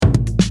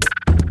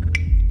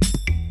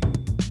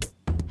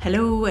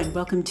Hello and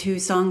welcome to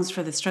Songs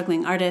for the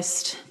Struggling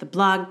Artist, the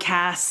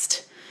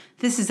blogcast.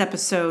 This is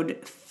episode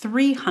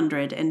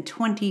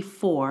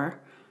 324.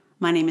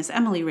 My name is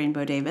Emily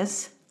Rainbow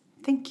Davis.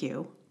 Thank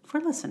you for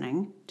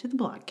listening to the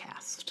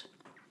blogcast.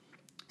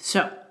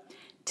 So,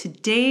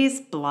 today's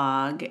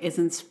blog is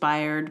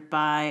inspired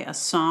by a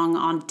song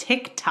on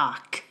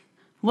TikTok.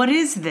 What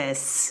is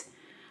this?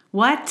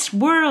 What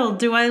world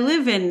do I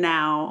live in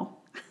now?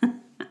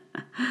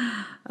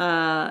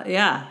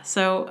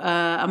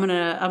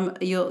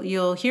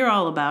 You'll hear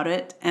all about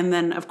it, and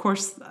then of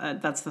course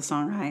that's the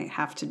song I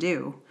have to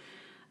do.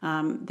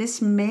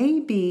 This may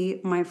be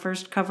my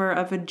first cover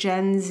of a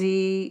Gen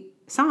Z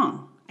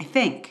song. I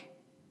think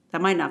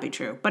that might not be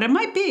true, but it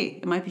might be.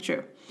 It might be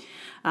true.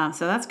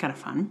 So that's kind of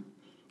fun.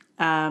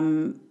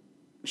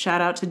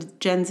 Shout out to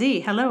Gen Z.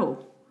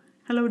 Hello,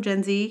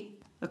 Gen Z.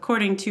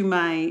 According to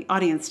my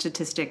audience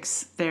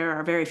statistics, there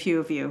are very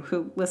few of you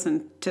who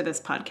listen to this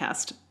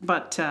podcast,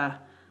 but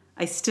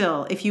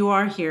if you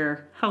are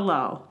here,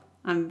 hello.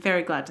 I'm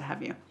very glad to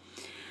have you.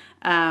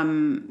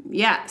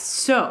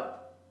 So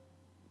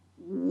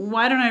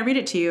why don't I read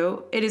it to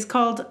you? It is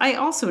called I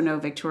Also Know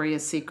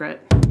Victoria's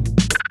Secret.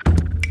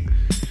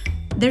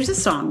 There's a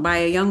song by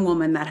a young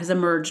woman that has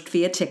emerged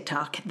via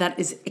TikTok that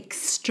is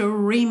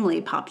extremely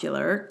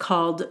popular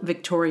called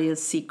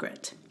Victoria's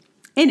Secret.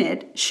 In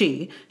it,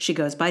 she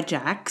goes by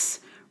Jax,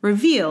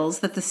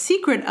 reveals that the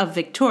secret of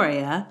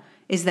Victoria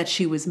is that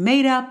she was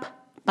made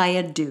up by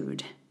a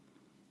dude.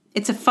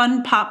 It's a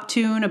fun pop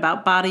tune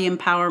about body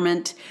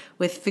empowerment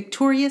with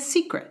Victoria's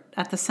Secret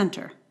at the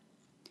center.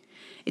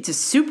 It's a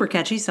super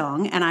catchy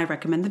song, and I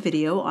recommend the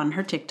video on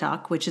her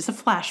TikTok, which is a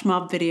flash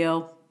mob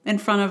video in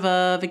front of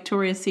a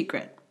Victoria's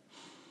Secret.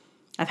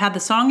 I've had the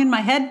song in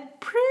my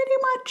head pretty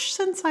much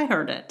since I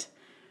heard it.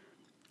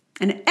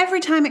 And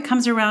every time it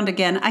comes around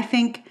again, I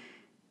think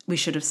we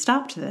should have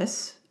stopped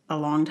this a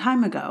long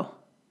time ago.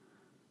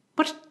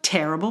 What a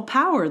terrible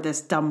power this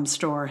dumb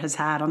store has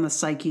had on the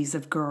psyches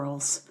of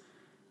girls.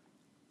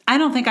 I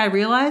don't think I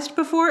realized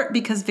before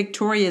because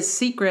Victoria's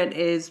Secret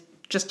is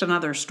just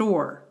another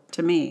store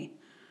to me.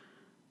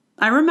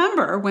 I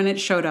remember when it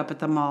showed up at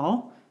the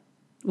mall,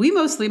 we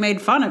mostly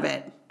made fun of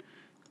it.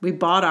 We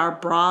bought our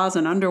bras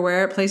and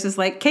underwear at places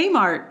like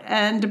Kmart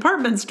and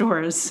department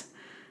stores.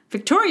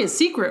 Victoria's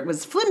Secret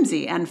was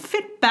flimsy and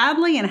fit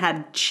badly and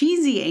had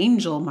cheesy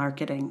angel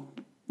marketing,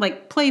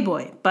 like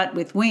Playboy, but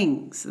with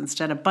wings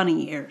instead of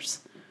bunny ears.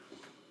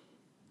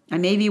 I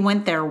maybe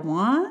went there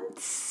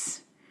once.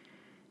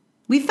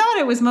 We thought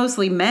it was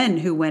mostly men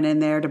who went in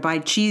there to buy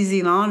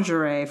cheesy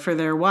lingerie for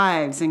their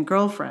wives and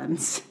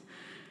girlfriends.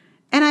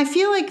 And I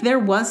feel like there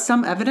was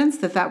some evidence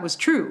that that was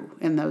true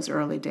in those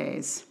early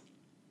days.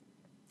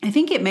 I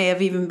think it may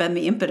have even been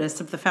the impetus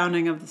of the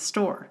founding of the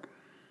store.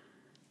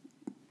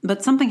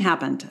 But something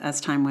happened as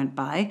time went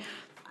by.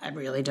 I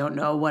really don't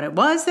know what it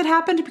was that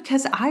happened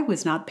because I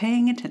was not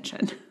paying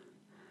attention.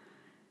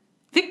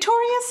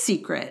 Victoria's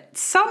Secret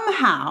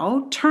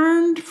somehow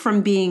turned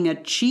from being a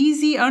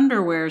cheesy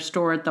underwear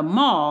store at the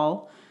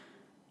mall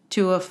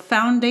to a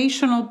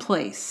foundational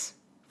place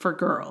for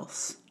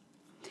girls.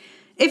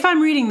 If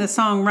I'm reading the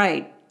song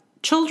right,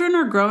 children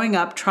are growing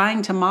up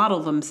trying to model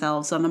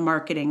themselves on the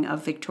marketing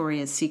of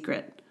Victoria's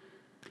Secret.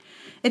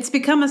 It's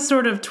become a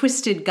sort of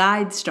twisted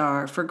guide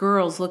star for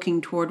girls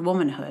looking toward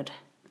womanhood.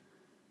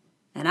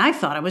 And I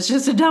thought it was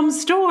just a dumb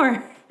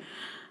store.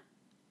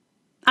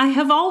 I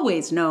have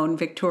always known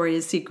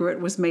Victoria's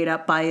Secret was made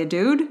up by a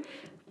dude.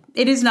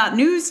 It is not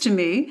news to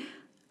me,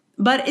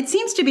 but it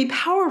seems to be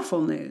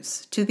powerful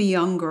news to the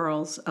young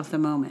girls of the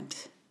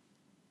moment.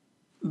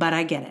 But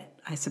I get it,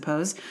 I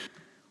suppose.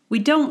 We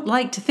don't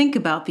like to think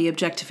about the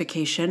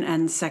objectification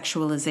and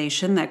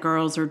sexualization that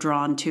girls are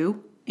drawn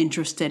to,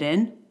 interested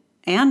in,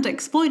 and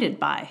exploited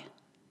by.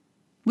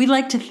 We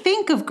like to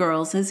think of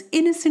girls as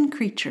innocent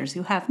creatures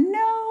who have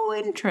no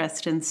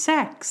interest in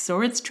sex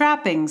or its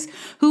trappings,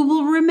 who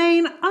will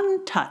remain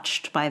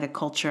untouched by the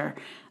culture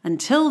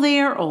until they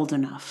are old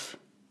enough.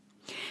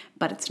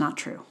 But it's not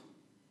true.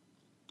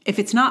 If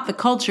it's not the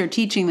culture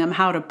teaching them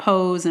how to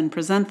pose and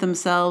present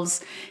themselves,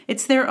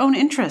 it's their own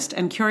interest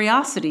and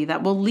curiosity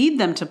that will lead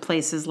them to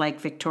places like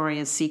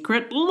Victoria's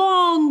Secret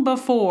long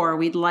before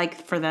we'd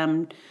like for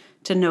them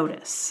to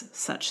notice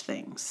such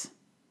things.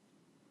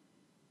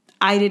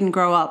 I didn't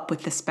grow up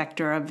with the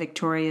specter of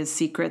Victoria's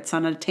Secret's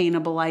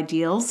unattainable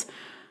ideals,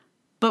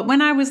 but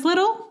when I was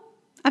little,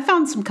 I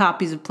found some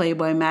copies of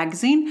Playboy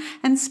magazine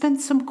and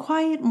spent some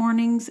quiet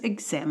mornings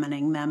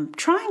examining them,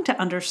 trying to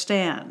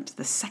understand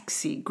the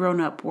sexy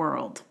grown-up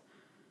world.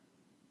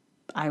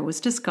 I was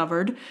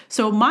discovered,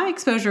 so my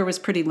exposure was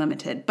pretty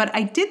limited, but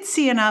I did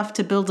see enough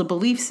to build a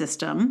belief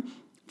system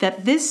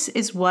that this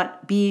is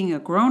what being a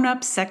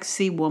grown-up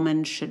sexy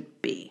woman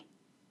should be.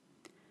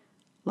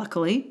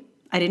 Luckily,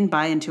 I didn't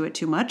buy into it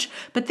too much,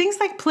 but things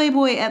like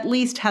Playboy at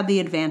least had the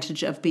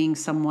advantage of being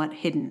somewhat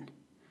hidden.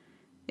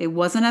 It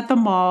wasn't at the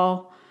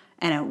mall,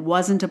 and it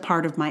wasn't a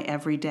part of my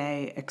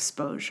everyday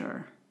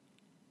exposure.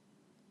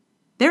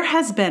 There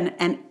has been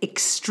an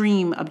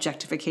extreme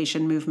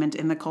objectification movement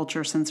in the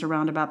culture since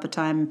around about the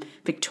time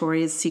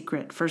Victoria's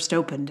Secret first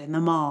opened in the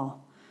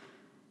mall.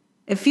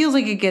 It feels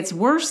like it gets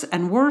worse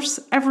and worse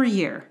every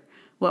year.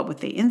 What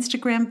with the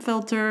Instagram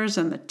filters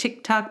and the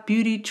TikTok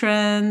beauty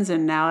trends,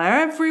 and now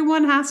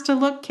everyone has to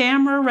look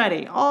camera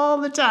ready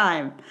all the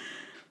time.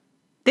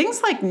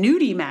 Things like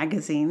nudie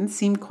magazines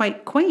seem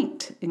quite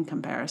quaint in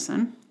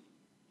comparison.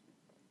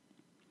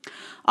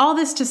 All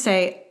this to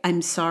say,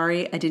 I'm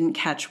sorry I didn't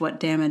catch what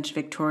damage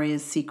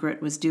Victoria's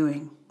Secret was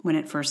doing when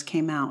it first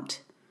came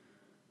out.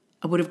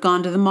 I would have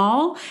gone to the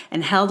mall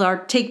and held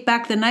our Take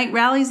Back the Night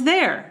rallies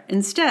there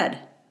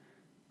instead.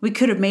 We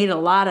could have made a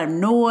lot of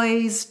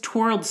noise,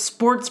 twirled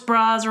sports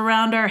bras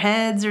around our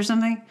heads or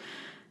something.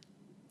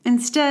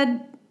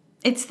 Instead,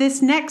 it's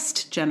this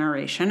next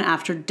generation,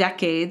 after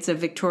decades of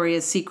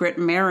Victoria's Secret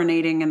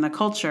marinating in the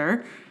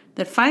culture,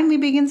 that finally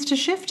begins to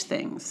shift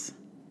things.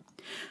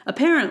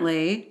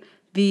 Apparently,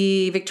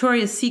 the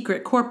Victoria's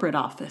Secret corporate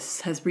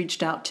office has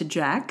reached out to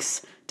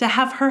Jax to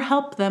have her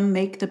help them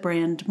make the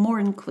brand more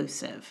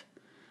inclusive.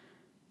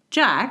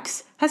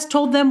 Jax has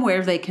told them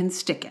where they can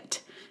stick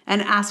it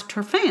and asked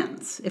her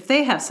fans if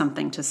they have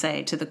something to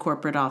say to the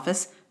corporate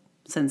office,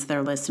 since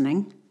they're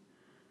listening.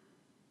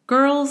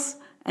 Girls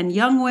and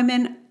young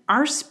women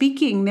are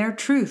speaking their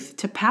truth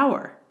to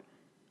power.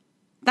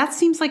 That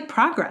seems like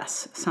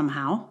progress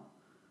somehow.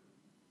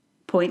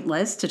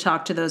 Pointless to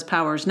talk to those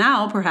powers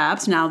now,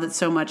 perhaps, now that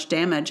so much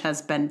damage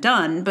has been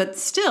done, but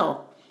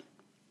still,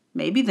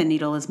 maybe the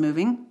needle is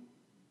moving.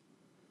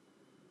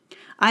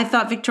 I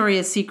thought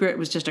Victoria's Secret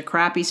was just a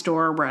crappy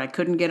store where I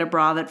couldn't get a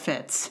bra that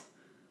fits.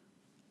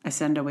 I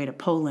send away to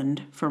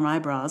Poland for my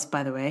bras,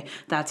 by the way.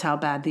 That's how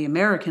bad the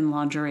American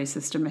lingerie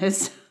system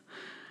is.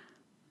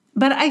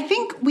 But I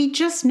think we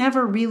just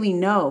never really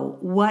know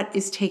what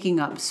is taking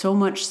up so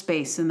much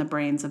space in the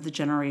brains of the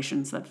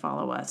generations that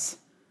follow us.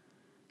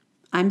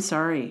 I'm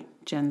sorry,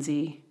 Gen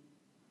Z.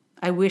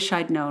 I wish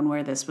I'd known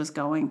where this was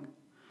going.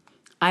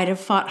 I'd have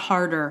fought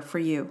harder for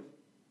you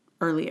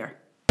earlier.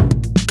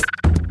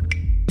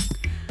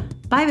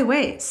 By the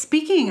way,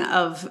 speaking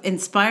of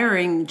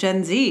inspiring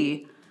Gen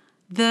Z,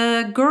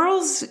 the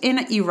girls in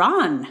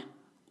Iran,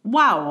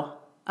 wow.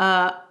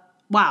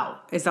 Wow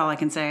is all I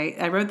can say.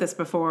 I wrote this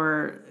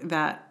before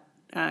that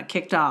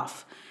kicked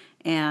off.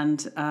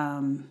 And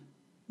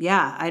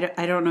I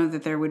don't know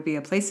that there would be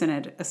a place in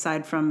it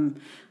aside from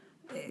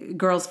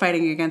girls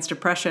fighting against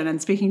oppression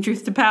and speaking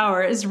truth to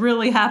power is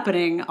really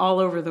happening all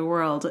over the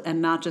world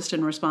and not just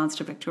in response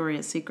to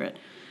Victoria's Secret.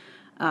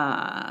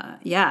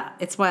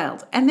 It's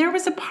wild. And there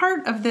was a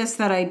part of this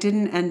that I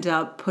didn't end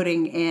up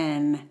putting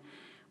in,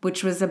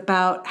 which was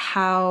about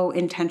how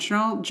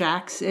intentional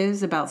Jax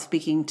is about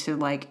speaking to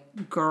like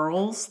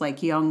girls,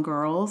 like young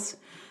girls.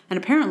 And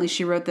apparently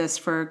she wrote this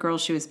for a girl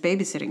she was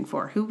babysitting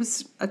for, who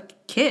was a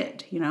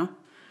kid, you know.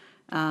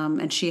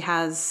 And she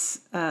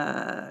has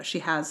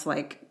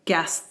like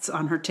guests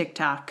on her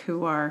TikTok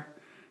who are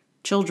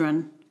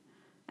children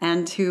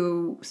and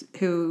who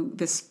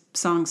this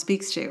song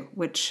speaks to,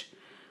 which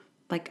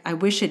like, I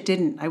wish it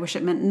didn't. I wish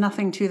it meant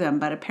nothing to them,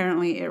 but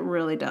apparently it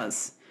really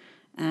does.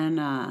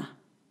 And I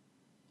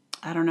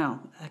don't know.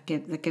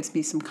 That gives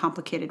me some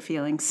complicated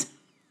feelings.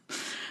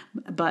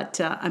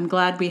 But I'm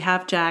glad we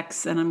have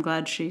Jax, and I'm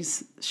glad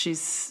she's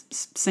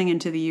singing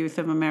to the youth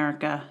of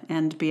America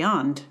and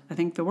beyond. I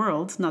think the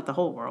world, not the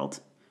whole world,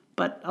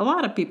 but a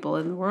lot of people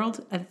in the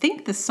world. I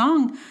think the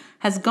song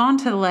has gone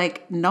to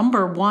like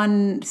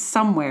 #1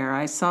 somewhere.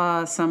 I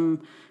saw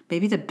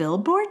maybe the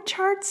Billboard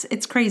charts.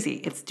 It's crazy.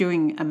 It's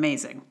doing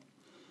amazing,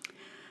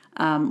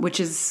 which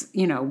is,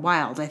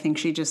 wild. I think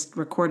she just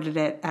recorded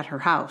it at her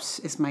house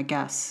is my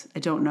guess. I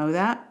don't know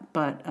that,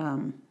 but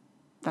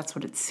that's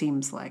what it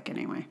seems like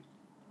anyway.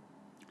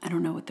 I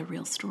don't know what the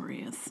real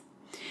story is.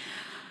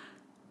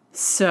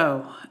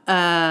 So,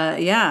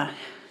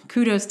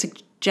 kudos to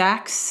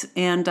Jax,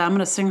 and I'm going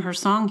to sing her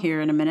song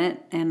here in a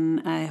minute,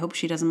 and I hope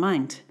she doesn't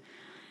mind.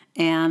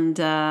 And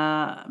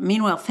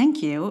meanwhile,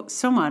 thank you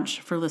so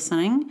much for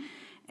listening,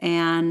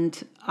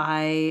 and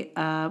I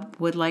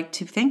would like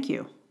to thank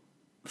you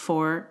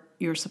for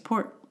your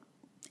support.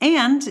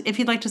 And if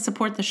you'd like to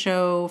support the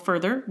show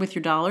further with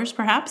your dollars,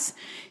 perhaps,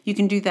 you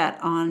can do that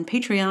on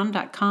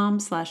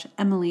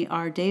patreon.com/Emily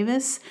R.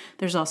 Davis.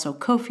 There's also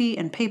Ko-fi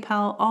and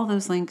PayPal. All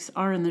those links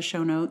are in the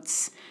show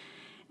notes.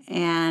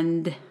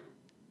 And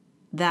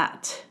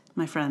that,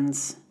 my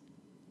friends,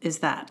 is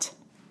that.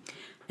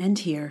 And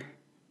here,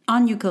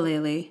 on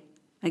ukulele,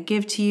 I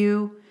give to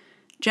you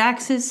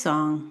Jax's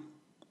song,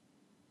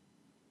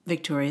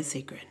 Victoria's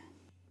Secret.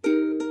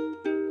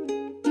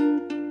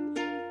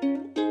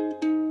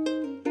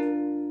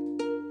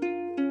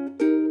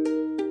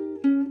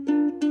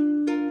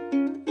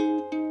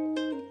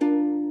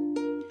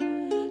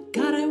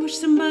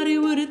 Somebody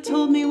would have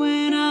told me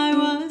when I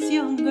was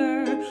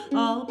younger,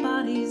 all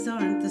bodies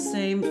aren't the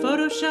same.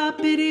 Photoshop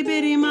itty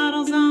bitty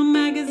models on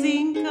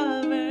magazine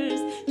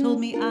covers told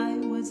me I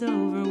was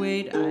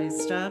overweight. I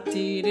stopped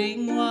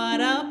eating,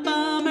 what a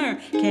bummer.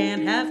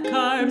 Can't have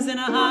carbs in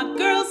a hot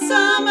girl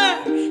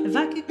summer. If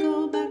I could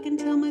go back and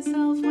tell tell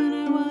myself when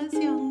I was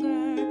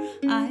younger,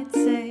 I'd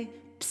say,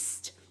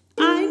 psst,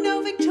 I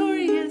know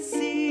Victoria's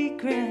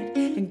Secret.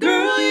 And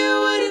girl,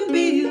 you wouldn't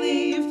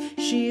believe,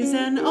 she's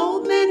an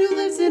old man who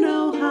lives in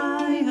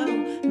Ohio,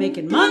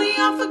 making money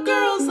off of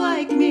girls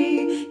like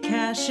me,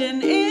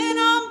 cashing in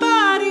on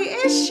body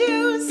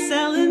issues,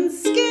 selling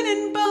skin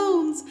and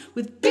bones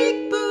with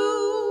big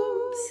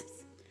boobs.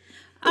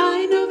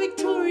 I know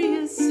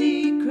Victoria's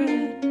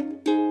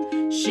Secret.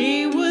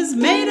 She was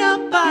made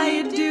up by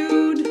a dude.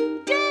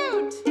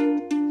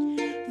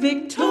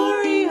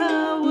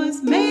 Victoria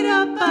was made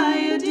up by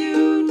a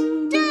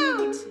dude.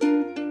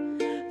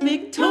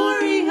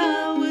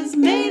 Victoria was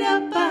made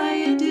up by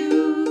a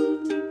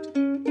dude.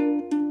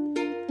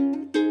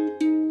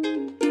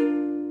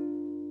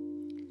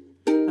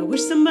 I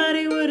wish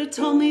somebody would have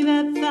told me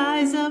that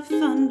thighs of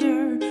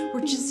thunder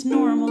were just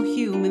normal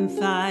human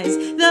thighs.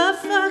 The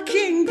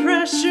fucking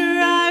pressure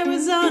I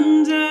was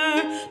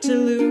under to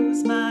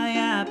lose my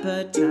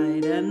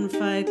appetite and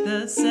fight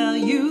the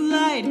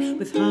cellulite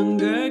with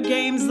Hunger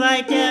Games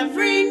like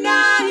every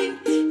night.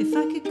 If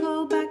I could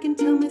go back and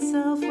tell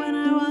myself when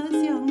I was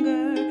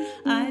younger,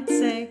 I'd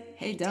say,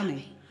 hey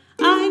dummy,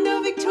 I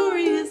know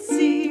Victoria's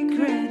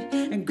Secret.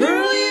 And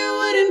girl, you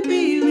wouldn't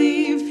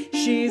believe,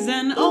 she's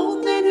an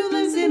old man who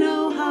lives in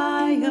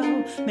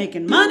Ohio,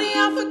 making money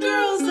off of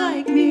girls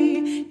like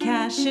me,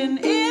 cashing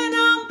in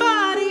on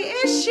body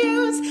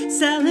issues,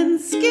 selling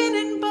skin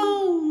and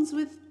bones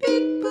with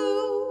big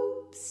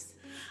boobs.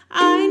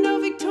 I know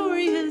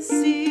Victoria's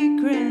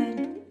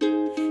Secret.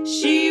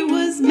 She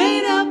was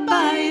made up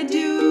by a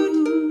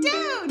dude.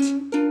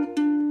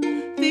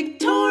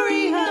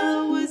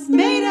 Victoria was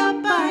made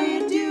up by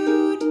a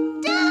dude.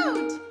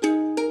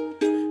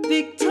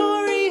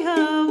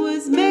 Victoria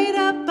was made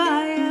up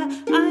by a,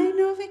 I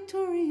know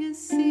Victoria's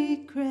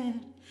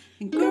Secret.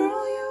 And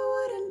girl, you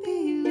wouldn't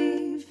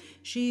believe,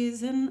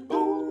 she's an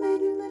old man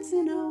who lives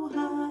in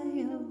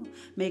Ohio,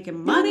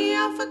 making money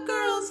off of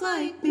girls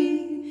like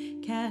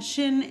me,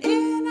 cashing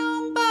in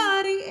on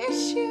body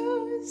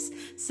issues,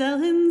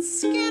 selling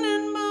skin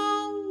and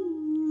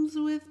bones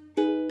with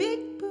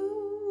big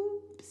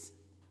boobs.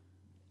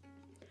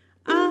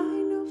 I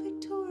know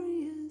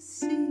Victoria's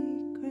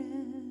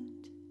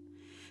Secret.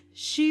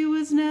 She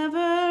was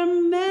never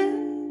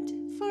meant